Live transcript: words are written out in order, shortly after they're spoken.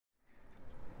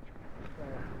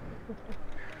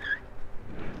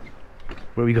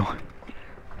Where are we going?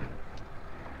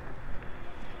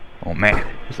 Oh man,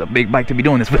 it's a big bike to be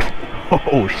doing this with.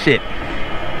 Oh shit.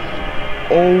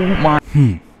 Oh my.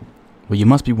 Well, you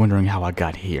must be wondering how I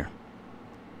got here.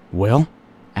 Well,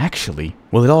 actually,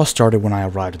 it all started when I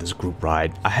arrived at this group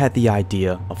ride. I had the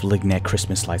idea of looking at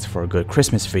Christmas lights for a good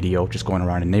Christmas video, just going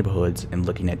around in neighborhoods and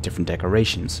looking at different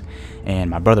decorations. And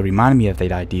my brother reminded me of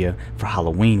that idea for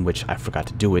Halloween, which I forgot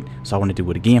to do it, so I want to do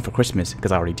it again for Christmas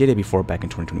because I already did it before back in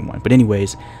 2021. But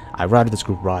anyways, I arrived at this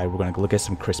group ride. We're going to look at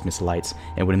some Christmas lights,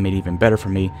 and what it made it even better for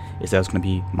me is that it was going to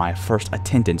be my first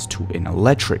attendance to an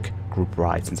electric group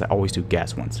ride since I always do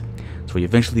gas ones. So we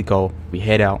eventually go, we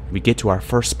head out, we get to our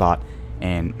first spot.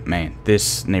 And man,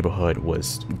 this neighborhood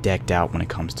was decked out when it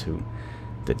comes to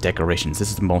the decorations. This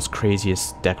is the most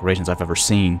craziest decorations I've ever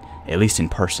seen, at least in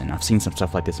person. I've seen some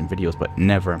stuff like this in videos, but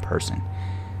never in person.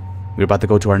 We're about to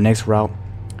go to our next route,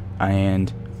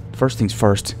 and first things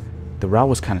first, the route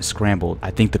was kind of scrambled.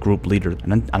 I think the group leader,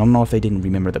 I don't know if they didn't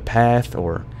remember the path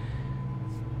or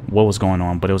what was going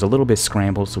on, but it was a little bit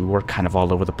scrambled, so we were kind of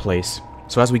all over the place.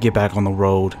 So as we get back on the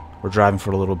road, we're driving for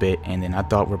a little bit, and then I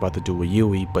thought we were about to do a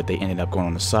U-E, but they ended up going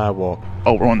on the sidewalk.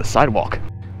 Oh, we're on the sidewalk.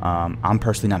 I'm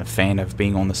personally not a fan of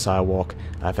being on the sidewalk.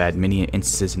 I've had many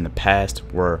instances in the past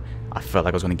where I felt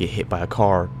like I was going to get hit by a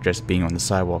car just being on the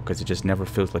sidewalk, because it just never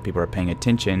feels like people are paying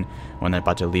attention when they're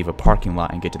about to leave a parking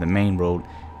lot and get to the main road.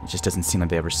 It just doesn't seem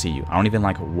like they ever see you. I don't even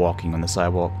like walking on the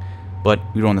sidewalk, but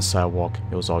we were on the sidewalk.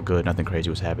 It was all good. Nothing crazy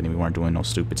was happening. We weren't doing no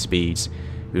stupid speeds.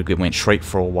 We went straight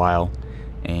for a while,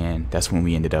 and that's when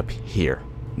we ended up here.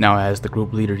 Now, as the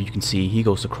group leader, you can see he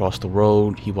goes across the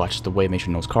road, he watches the way, make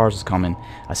sure no cars is coming.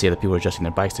 I see other people adjusting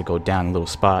their bikes to go down a little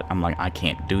spot. I'm like, I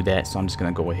can't do that, so I'm just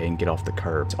gonna go ahead and get off the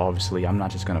curb. Obviously, I'm not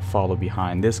just gonna follow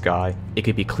behind this guy. It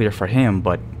could be clear for him,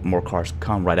 but more cars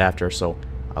come right after, so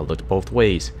I looked both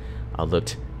ways. I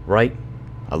looked right,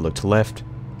 I looked left.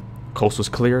 Coast was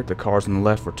clear, the cars on the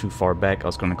left were too far back. I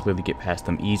was gonna clearly get past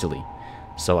them easily.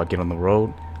 So I get on the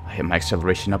road, I hit my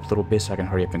acceleration up a little bit so I can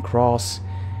hurry up and cross,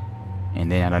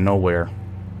 and then out of nowhere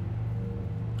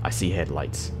I see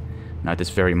headlights. Now at this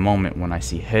very moment when I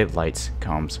see headlights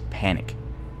comes panic.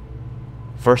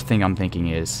 First thing I'm thinking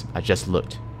is, I just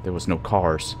looked, there was no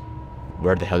cars.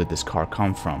 Where the hell did this car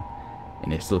come from?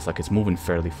 And it looks like it's moving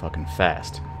fairly fucking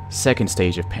fast. Second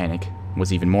stage of panic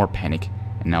was even more panic,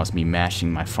 and now it's me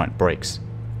mashing my front brakes.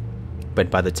 But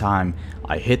by the time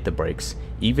I hit the brakes,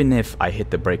 even if I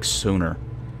hit the brakes sooner,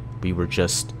 we were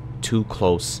just too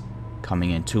close,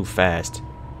 coming in too fast.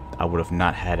 I would have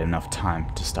not had enough time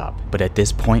to stop. But at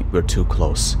this point, we're too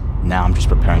close. Now I'm just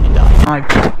preparing to die.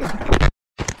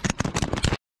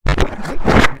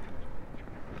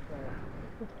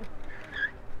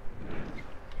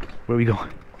 Where are we going?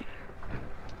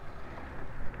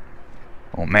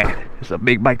 Oh man, it's a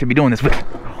big bike to be doing this with.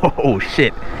 Oh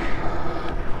shit.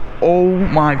 Oh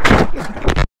my. Holy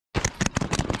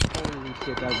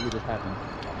shit, that really just happened.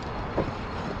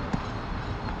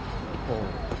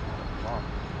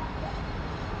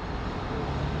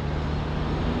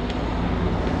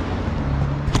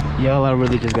 Yo, I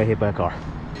really just got hit by a car.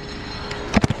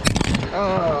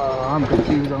 Oh, I'm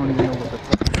confused. I don't even know what the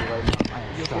fuck is right now.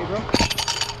 You okay, bro?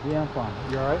 Yeah, I'm fine.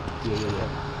 You alright?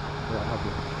 Yeah. I'll help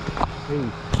you. Hey.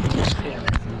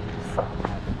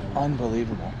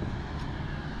 Unbelievable.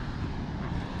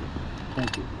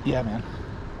 Thank you. Yeah, man.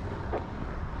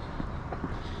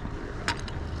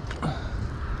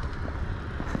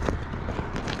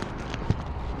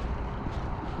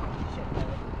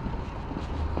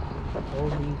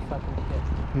 Holy fucking shit.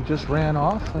 He just ran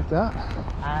off like that?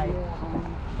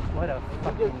 What a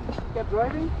fucking... Kept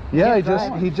driving? Yeah,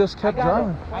 he just kept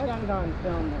driving. I got it on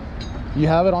film. You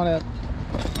have it on it?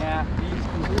 Yeah,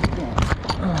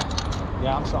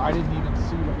 Yeah, I'm sorry. I didn't even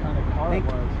see what kind of car it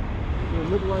was. It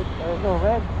looked like no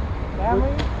red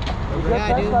Camry.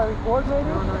 Yeah, I do. Ford maybe?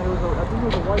 No, it was I think it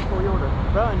was a white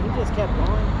Toyota. Bro, and he just kept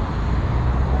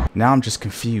going. Now I'm just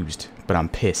confused, but I'm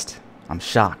pissed. I'm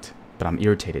shocked, but I'm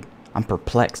irritated. I'm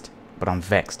perplexed, but I'm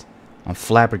vexed. I'm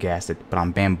flabbergasted, but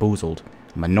I'm bamboozled.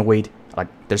 I'm annoyed. Like,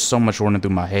 there's so much running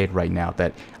through my head right now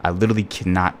that I literally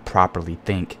cannot properly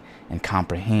think and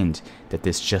comprehend that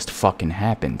this just fucking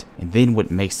happened. And then what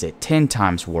makes it 10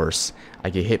 times worse, I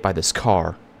get hit by this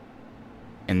car,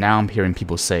 and now I'm hearing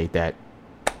people say that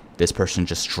this person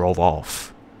just drove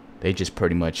off. They just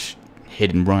pretty much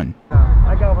hit and run.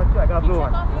 I got one too. I got a blue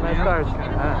one. Nice cars.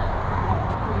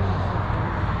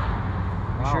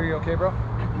 You sure you're okay, bro?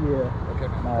 Yeah. Okay,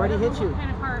 man. Where'd he hit you? What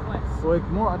kind of car it was? So like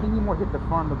more, I think he more hit the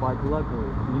front of the bike, luckily.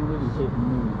 He really hit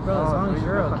me. Bro, as long as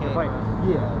you're okay, bro.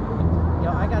 Yeah. Yo,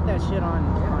 I got that shit on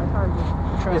my car.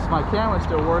 Just trust If my camera's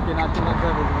still working, I think that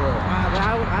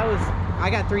I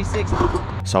got 360.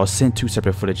 So I was sent 2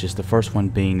 separate footages. The first one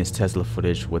being this Tesla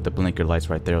footage with the blinker lights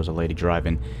right there. It was a lady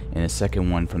driving. And the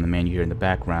second one from the man you hear in the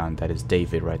background, that is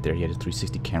David right there. He had his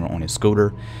 360 camera on his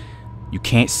scooter. You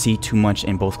can't see too much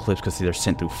in both clips because they're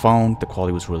sent through phone. The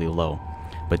quality was really low.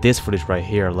 But this footage right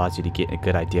here allows you to get a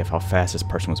good idea of how fast this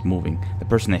person was moving. The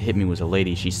person that hit me was a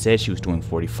lady. She said she was doing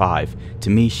 45. To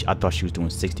me, I thought she was doing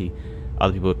 60.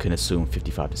 Other people could assume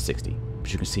 55 to 60.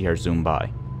 But you can see her zoom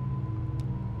by.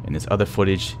 And this other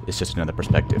footage is just another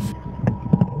perspective.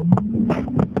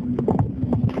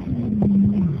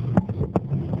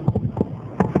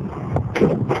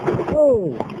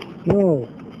 Oh, no.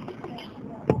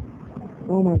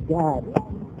 Oh my God.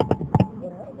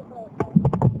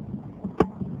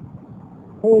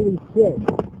 Holy shit.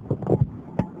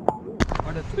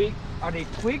 Are they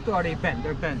tweaked or are they bent?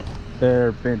 They're bent.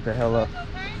 They're bent the hell up.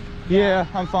 Yeah,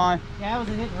 I'm fine. Yeah, it was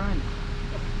a hit and run.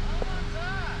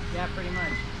 Yeah, pretty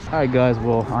much. Alright guys,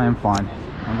 well, I am fine.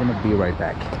 I'm gonna be right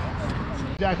back.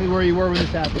 Exactly where you were when this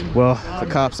happened. Well, the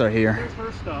cops are here.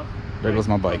 First up, There goes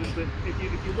my bike. if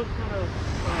you look kind of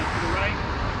to the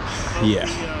right.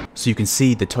 Yeah. So you can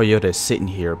see the Toyota is sitting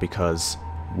here because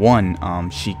one,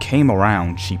 she came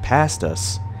around, she passed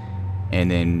us, and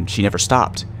then she never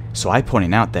stopped. So I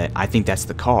pointed out that I think that's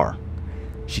the car.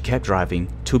 She kept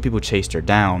driving. 2 people chased her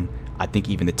down. I think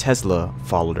even the Tesla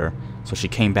followed her. So she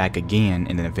came back again,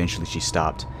 and then eventually she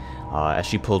stopped. As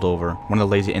she pulled over, one of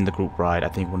the ladies in the group ride, I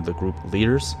think one of the group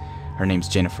leaders, her name's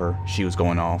Jennifer, she was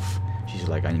going off. She's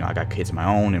like, you know, I got kids of my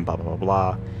own and blah, blah, blah,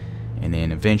 blah. And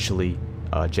then eventually,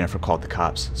 Jennifer called the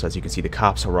cops. So as you can see, the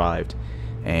cops arrived.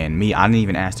 And me, I didn't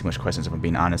even ask too much questions, if I'm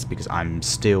being honest, because I'm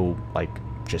still, like,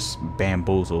 just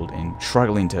bamboozled and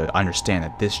struggling to understand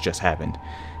that this just happened.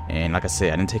 And like I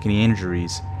said, I didn't take any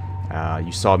injuries.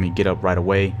 You saw me get up right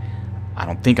away. I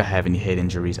don't think I have any head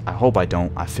injuries. I hope I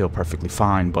don't. I feel perfectly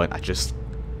fine, but I just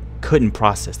couldn't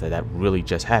process that that really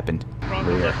just happened. From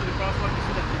the left of the crosswalk, you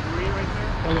see that debris right there?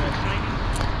 Okay.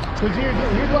 Because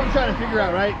here's what I'm trying to figure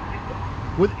out, right?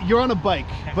 You're on a bike,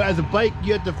 but as a bike,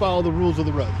 you have to follow the rules of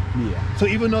the road. Yeah. So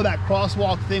even though that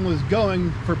crosswalk thing was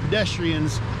going for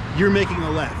pedestrians, you're making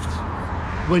a left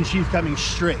when she's coming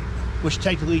straight, which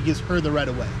technically gives her the right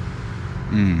of way.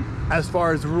 As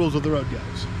far as the rules of the road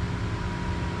goes.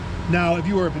 Now, if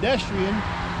you were a pedestrian,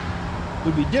 it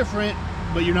would be different,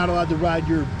 but you're not allowed to ride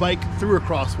your bike through a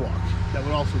crosswalk. That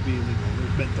would also be illegal.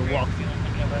 It's meant to walk through.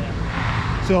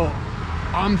 So,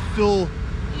 I'm still...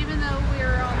 Even though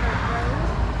we're on the road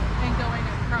and going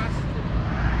across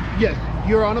the... Yes,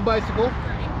 you're on a bicycle.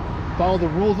 Right. Follow the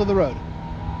rules of the road.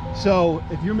 So,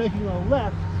 if you're making a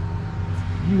left,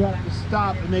 you have to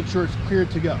stop and make sure it's clear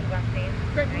to go.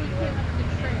 But we came up the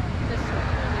trail, this way,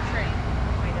 on the trail.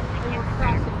 And we're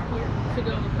crossing here to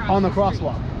go across On the street.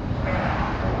 crosswalk.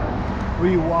 Were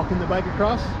you walking the bike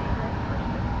across?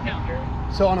 No.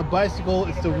 So on a bicycle,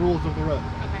 it's the rules of the road.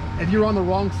 Okay. If you're on the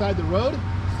wrong side of the road,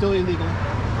 still illegal.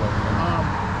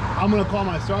 I'm gonna call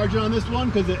my sergeant on this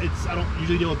one because I don't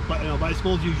usually deal with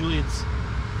bicycles. Usually it's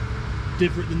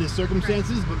different than this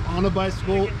circumstances, but on a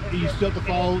bicycle, you still have to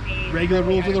follow regular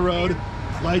rules of the road.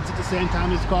 Lights at the same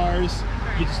time as cars.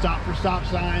 You have to stop for stop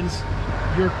signs.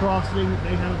 You're crossing,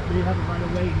 they have a right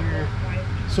of way here.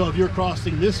 So if you're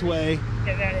crossing this way,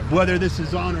 whether this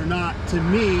is on or not, to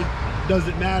me,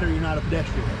 doesn't matter, you're not a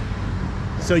pedestrian.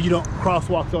 So you don't,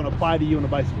 crosswalks don't apply to you on a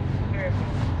bicycle.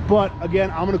 But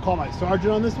again, I'm gonna call my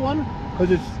sergeant on this one,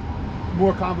 because it's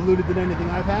more convoluted than anything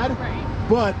I've had. Right.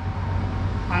 But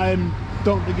I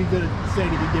don't think he's gonna say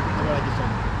anything different than what I just told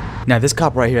him. Now this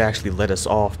cop right here actually let us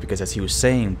off because as he was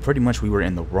saying, pretty much we were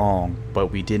in the wrong, but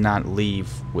we did not leave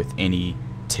with any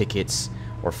tickets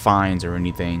or fines or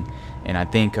anything. And I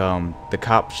think the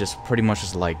cop just pretty much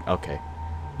was like, okay,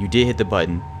 you did hit the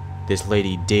button. This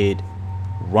lady did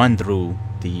run through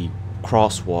the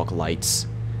crosswalk lights.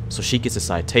 So she gets a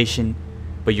citation,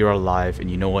 but you're alive. And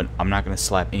you know what? I'm not going to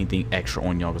slap anything extra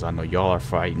on y'all because I know y'all are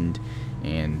frightened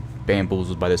and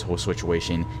bamboozled by this whole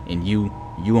situation. And you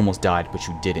almost died, but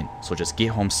you didn't. So just get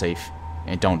home safe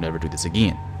and don't ever do this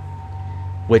again.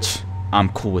 Which, I'm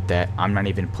cool with that. I'm not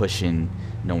even pushing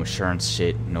no insurance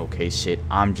shit, no case shit.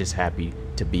 I'm just happy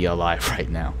to be alive right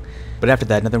now. But after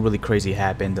that, nothing really crazy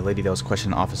happened. The lady that was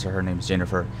questioning the officer, her name is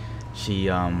Jennifer. She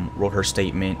wrote her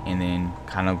statement, and then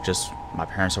kind of just my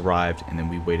parents arrived, and then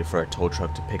we waited for a tow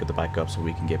truck to pick up the bike up so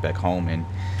we can get back home. And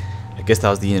I guess that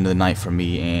was the end of the night for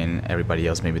me and everybody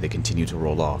else. Maybe they continue to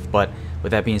roll off. But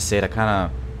with that being said, I kind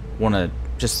of want to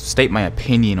just state my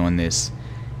opinion on this.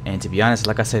 And to be honest,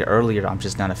 like I said earlier, I'm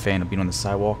just not a fan of being on the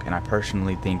sidewalk, and I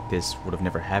personally think this would have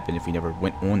never happened if we never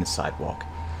went on the sidewalk.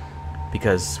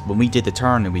 Because when we did the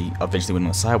turn and we eventually went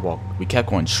on the sidewalk, we kept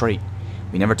going straight.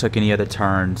 We never took any other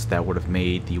turns that would have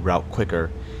made the route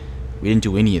quicker. We didn't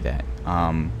do any of that.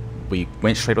 We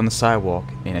went straight on the sidewalk,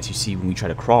 and as you see, when we tried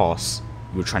to cross,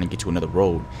 we were trying to get to another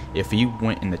road. If we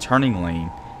went in the turning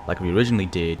lane like we originally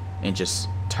did and just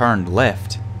turned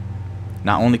left,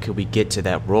 not only could we get to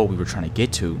that road we were trying to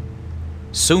get to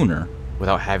sooner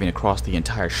without having to cross the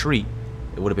entire street,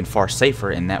 it would have been far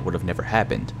safer, and that would have never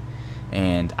happened.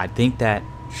 And I think that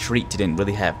street didn't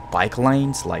really have bike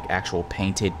lanes, like actual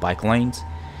painted bike lanes.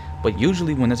 But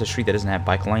usually when there's a street that doesn't have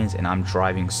bike lanes and I'm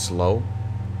driving slow,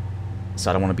 so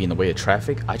I don't want to be in the way of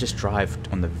traffic, I just drive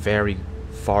on the very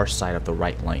far side of the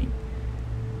right lane,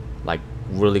 like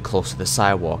really close to the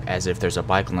sidewalk, as if there's a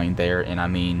bike lane there. And I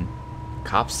mean,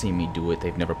 cops see me do it,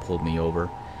 they've never pulled me over.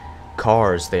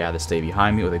 Cars, they either stay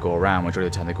behind me or they go around. Majority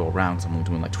of the time they go around because I'm only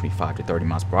doing like 25 to 30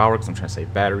 miles per hour because I'm trying to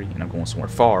save battery and I'm going somewhere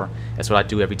far. That's what I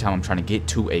do every time I'm trying to get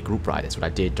to a group ride. That's what I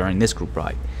did during this group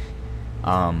ride.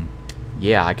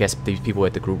 Yeah, I guess these people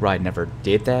at the group ride never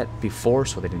did that before,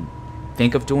 so they didn't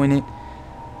think of doing it.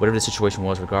 Whatever the situation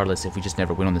was, regardless, if we just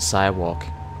never went on the sidewalk,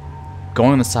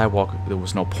 going on the sidewalk, there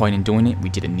was no point in doing it. We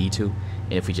didn't need to.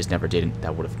 And if we just never did it,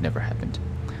 that would have never happened.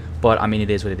 But I mean, it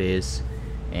is what it is.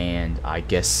 And I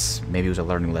guess maybe it was a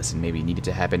learning lesson. Maybe it needed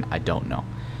to happen. I don't know.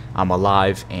 I'm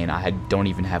alive, and I don't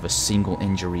even have a single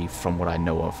injury from what I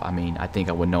know of. I mean, I think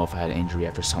I would know if I had an injury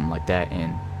after something like that,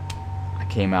 and I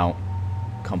came out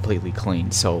completely clean.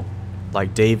 So,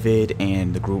 like David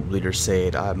and the group leader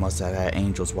said, I must have had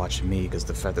angels watching me, because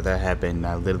the fact that that happened,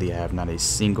 I literally have not a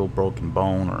single broken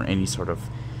bone or any sort of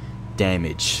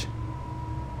damage.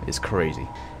 Is crazy.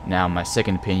 Now, my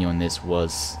second opinion on this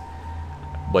was,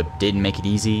 what didn't make it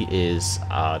easy is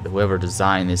whoever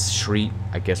designed this street,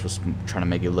 I guess, was trying to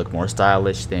make it look more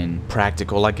stylish than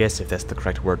practical, I guess, if that's the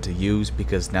correct word to use.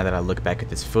 Because now that I look back at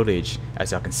this footage,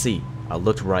 as y'all can see, I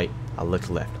looked right, I looked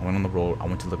left, I went on the road, I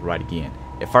went to look right again.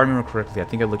 If I remember correctly, I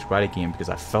think I looked right again because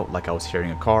I felt like I was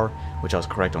hearing a car, which I was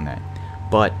correct on that.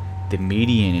 But the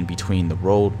median in between the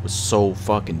road was so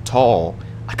fucking tall,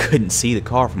 I couldn't see the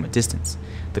car from a distance.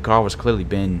 The car was clearly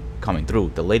been coming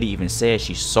through. The lady even said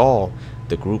she saw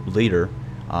the group leader,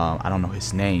 I don't know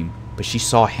his name, but she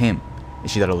saw him and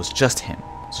she thought it was just him,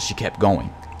 so she kept going.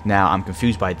 Now I'm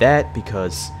confused by that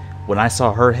because when I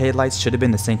saw her headlights should have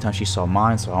been the same time she saw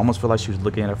mine, so I almost feel like she was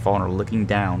looking at her phone or looking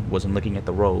down, wasn't looking at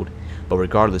the road. But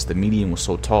regardless, the median was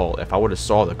so tall, if I would have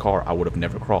saw the car, I would have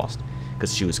never crossed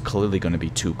because she was clearly going to be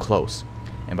too close.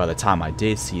 And by the time I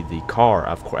did see the car,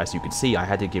 of course, as you can see, I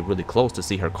had to get really close to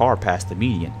see her car pass the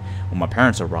median. When my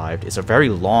parents arrived, it's a very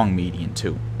long median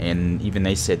too. And even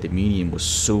they said the median was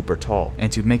super tall.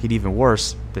 And to make it even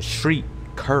worse, the street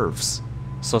curves.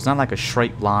 So it's not like a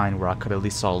straight line where I could at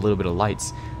least saw a little bit of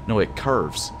lights. No, it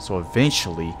curves. So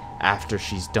eventually, after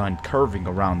she's done curving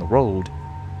around the road,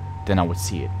 then I would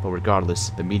see it. But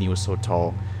regardless, the median was so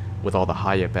tall with all the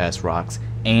high up ass rocks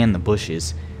and the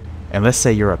bushes. And let's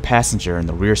say you're a passenger in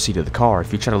the rear seat of the car.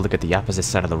 If you try to look at the opposite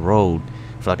side of the road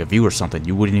for like a view or something,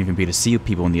 you wouldn't even be able to see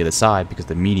people on the other side because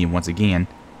the median, once again,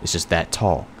 is just that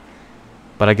tall.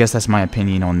 But I guess that's my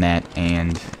opinion on that.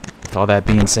 And with all that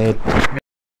being said,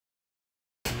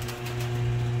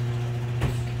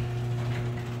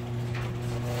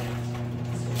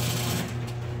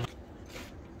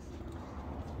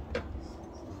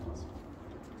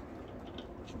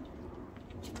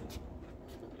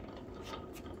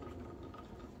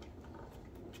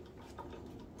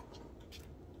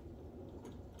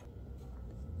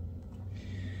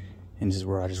 and this is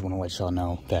where I just want to let y'all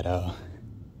know that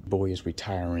boy is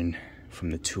retiring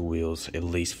from the two wheels, at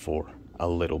least for a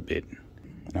little bit.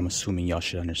 And I'm assuming y'all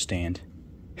should understand,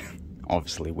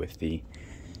 obviously with the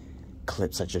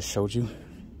clips I just showed you,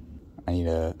 I need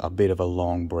a bit of a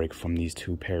long break from these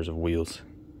two pairs of wheels.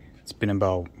 It's been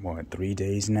about, what, 3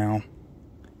 days now?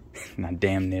 And I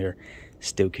damn near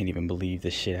still can't even believe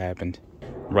this shit happened.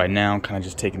 Right now, I'm kind of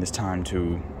just taking this time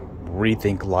to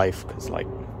rethink life, because like,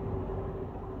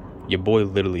 your boy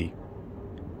literally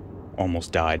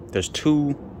almost died. There's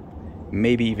 2,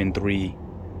 maybe even 3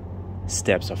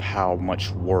 steps of how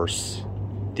much worse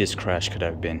this crash could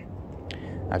have been.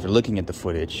 After looking at the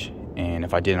footage, and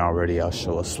if I didn't already, I'll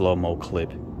show a slow-mo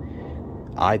clip.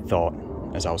 I thought,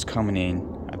 as I was coming in,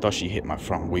 I thought she hit my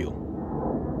front wheel.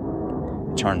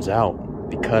 It turns out,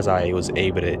 because I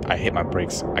hit my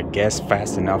brakes, I guess,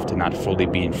 fast enough to not fully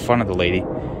be in front of the lady,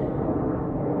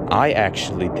 I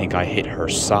actually think I hit her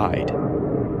side.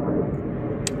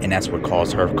 And that's what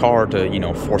caused her car to, you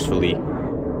know, forcefully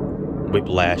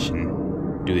whiplash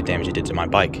and do the damage it did to my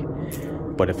bike.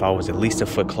 But if I was at least a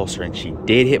foot closer and she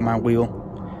did hit my wheel,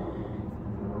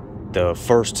 the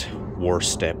first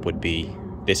worst step would be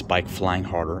this bike flying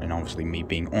harder, and obviously me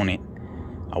being on it,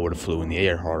 I would have flew in the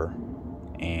air harder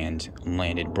and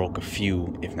landed, broke a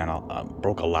few, if not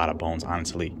broke a lot of bones,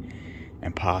 honestly,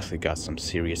 and possibly got some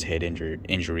serious head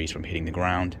injuries from hitting the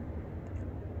ground.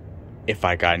 If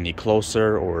I got any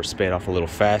closer or sped off a little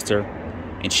faster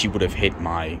and she would have hit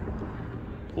my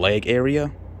leg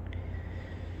area,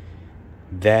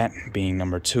 that being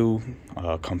number two,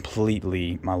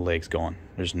 completely my leg's gone.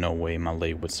 There's no way my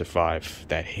leg would survive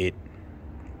that hit.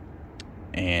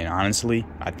 And honestly,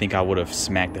 I think I would have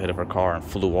smacked the head of her car and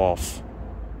flew off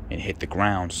and hit the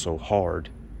ground so hard,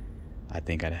 I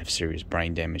think I'd have serious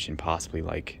brain damage and possibly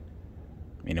like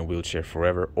in a wheelchair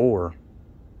forever. Or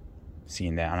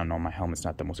seeing that, I don't know, my helmet's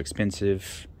not the most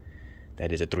expensive.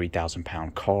 That is a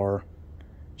 3,000-pound car.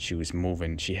 She was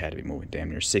moving, she had to be moving damn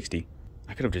near 60.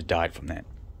 I could have just died from that.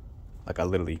 Like, I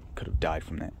literally could have died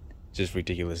from that. Just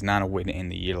ridiculous. Not a way to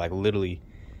end the year. Like, literally,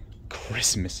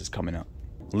 Christmas is coming up.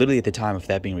 Literally at the time of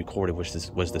that being recorded, which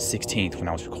was the 16th when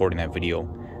I was recording that video,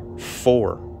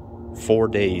 four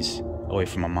days away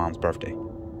from my mom's birthday.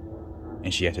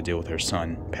 And she had to deal with her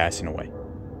son passing away.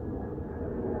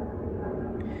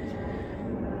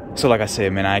 So like I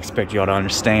said, man, I expect y'all to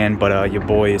understand, but your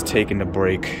boy is taking the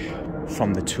break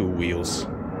from the two wheels.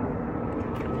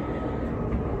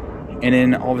 And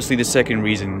then obviously the second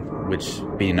reason, which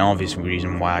being an obvious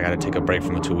reason why I gotta take a break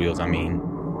from the two wheels, I mean,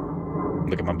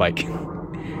 look at my bike.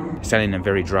 It's not in a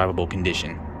very drivable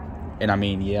condition. And I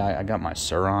mean, yeah, I got my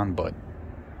Sur-On, but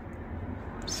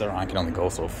Sur-On can only go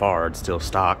so far. It's still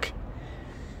stock.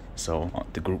 So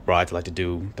the group rides I like to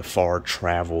do, the far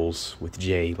travels with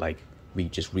Jay, like we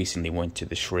just recently went to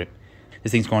the Trip.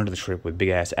 This thing's going to the Trip with big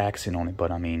ass accent on it,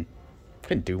 but I mean,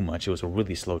 couldn't do much. It was a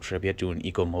really slow trip. You had to do an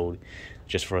eco mode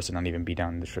just for us to not even be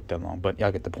down in the Trip that long. But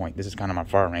y'all get the point. This is kind of my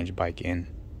far range bike, and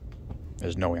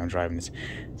there's no way I'm driving this.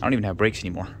 I don't even have brakes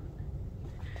anymore.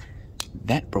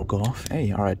 That broke off.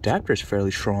 Hey, our adapter's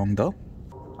fairly strong though.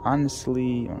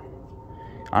 Honestly,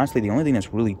 the only thing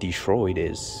that's really destroyed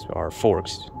is our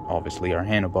forks, obviously, our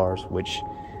handlebars, which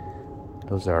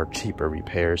those are cheaper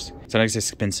repairs. It's not as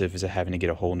expensive as having to get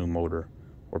a whole new motor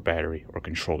or battery or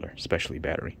controller, especially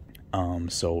battery.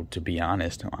 So to be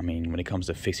honest, I mean, when it comes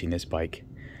to fixing this bike,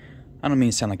 I don't mean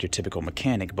to sound like your typical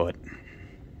mechanic, but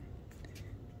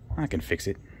I can fix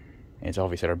it. It's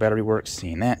obvious that our battery works,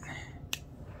 seeing that.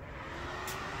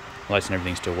 Lights and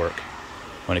everything still work.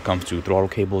 When it comes to throttle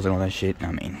cables and all that shit,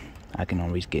 I mean, I can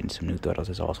always get in some new throttles.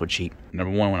 It's also cheap.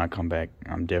 Number one, when I come back,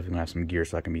 I'm definitely gonna have some gear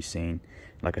so I can be seen.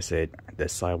 Like I said,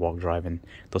 that sidewalk driving,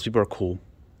 those people are cool.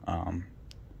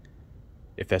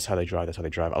 If that's how they drive, that's how they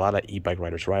drive. A lot of e-bike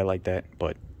riders ride like that,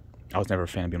 but I was never a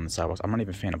fan of being on the sidewalks. I'm not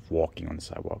even a fan of walking on the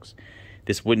sidewalks.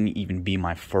 This wouldn't even be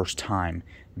my first time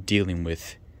dealing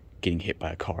with getting hit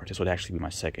by a car. This would actually be my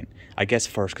second. I guess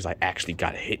first because I actually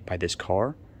got hit by this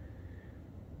car.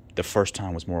 The first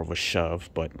time was more of a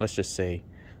shove, but let's just say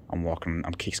I'm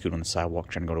kick scooting on the sidewalk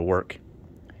trying to go to work.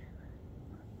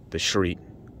 The street,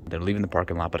 they're leaving the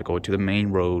parking lot, but I go to the main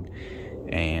road,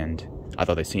 and I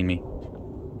thought they seen me.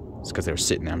 It's because they were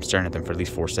sitting there. I'm staring at them for at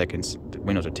least 4 seconds. The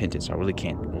windows are tinted, so I really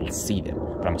can't see them.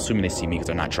 But I'm assuming they see me because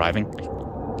they're not driving.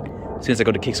 As soon as I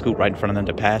go to kick scoot right in front of them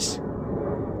to pass,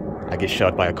 I get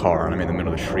shoved by a car, and I'm in the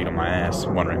middle of the street on my ass,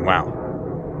 wondering,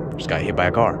 wow, just got hit by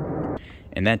a car.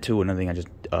 And that too, another thing I just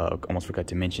almost forgot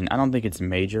to mention. I don't think it's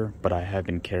major, but I have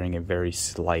been carrying a very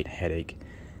slight headache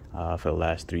for the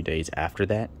last 3 days after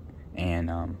that. And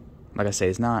like I say,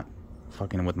 it's not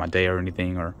fucking with my day or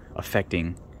anything or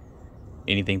affecting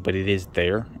anything, but it is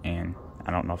there, and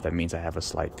I don't know if that means I have a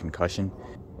slight concussion.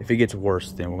 If it gets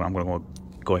worse, then I'm gonna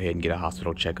go ahead and get a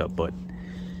hospital checkup, but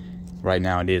right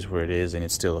now it is where it is, and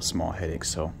it's still a small headache.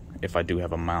 So if I do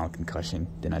have a mild concussion,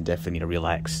 then I definitely need to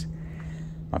relax.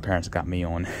 My parents got me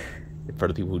on, for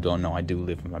the people who don't know, I do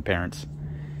live with my parents.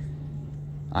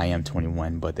 I am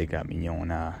 21, but they got me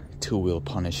on two-wheel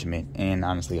punishment, and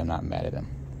honestly, I'm not mad at them.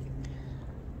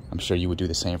 I'm sure you would do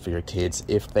the same for your kids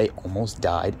if they almost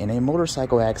died in a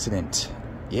motorcycle accident.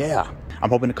 Yeah. I'm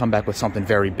hoping to come back with something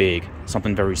very big,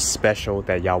 something very special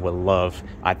that y'all will love.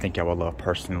 I think y'all will love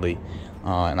personally.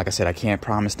 And like I said, I can't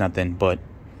promise nothing, but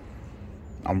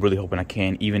I'm really hoping I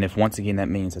can, even if once again that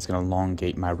means it's going to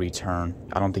elongate my return.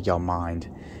 I don't think y'all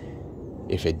mind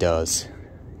if it does,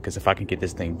 because if I can get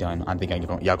this thing done, I think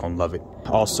y'all going to love it.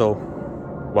 Also,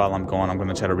 while I'm gone, I'm going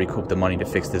to try to recoup the money to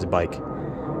fix this bike.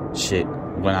 Shit.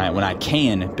 When I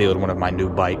can build one of my new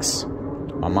bikes,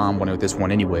 my mom wanted this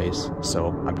one anyways, so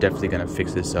I'm definitely gonna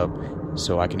fix this up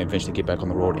so I can eventually get back on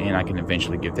the road, and I can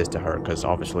eventually give this to her, because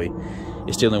obviously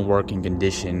it's still in working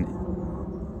condition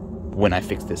when I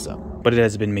fix this up. But it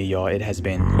has been me, y'all. It has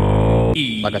been,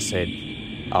 like I said,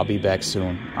 I'll be back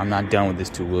soon. I'm not done with this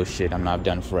two-wheel shit. I'm not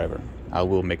done forever. I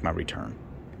will make my return.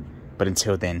 But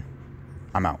until then,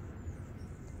 I'm out.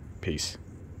 Peace.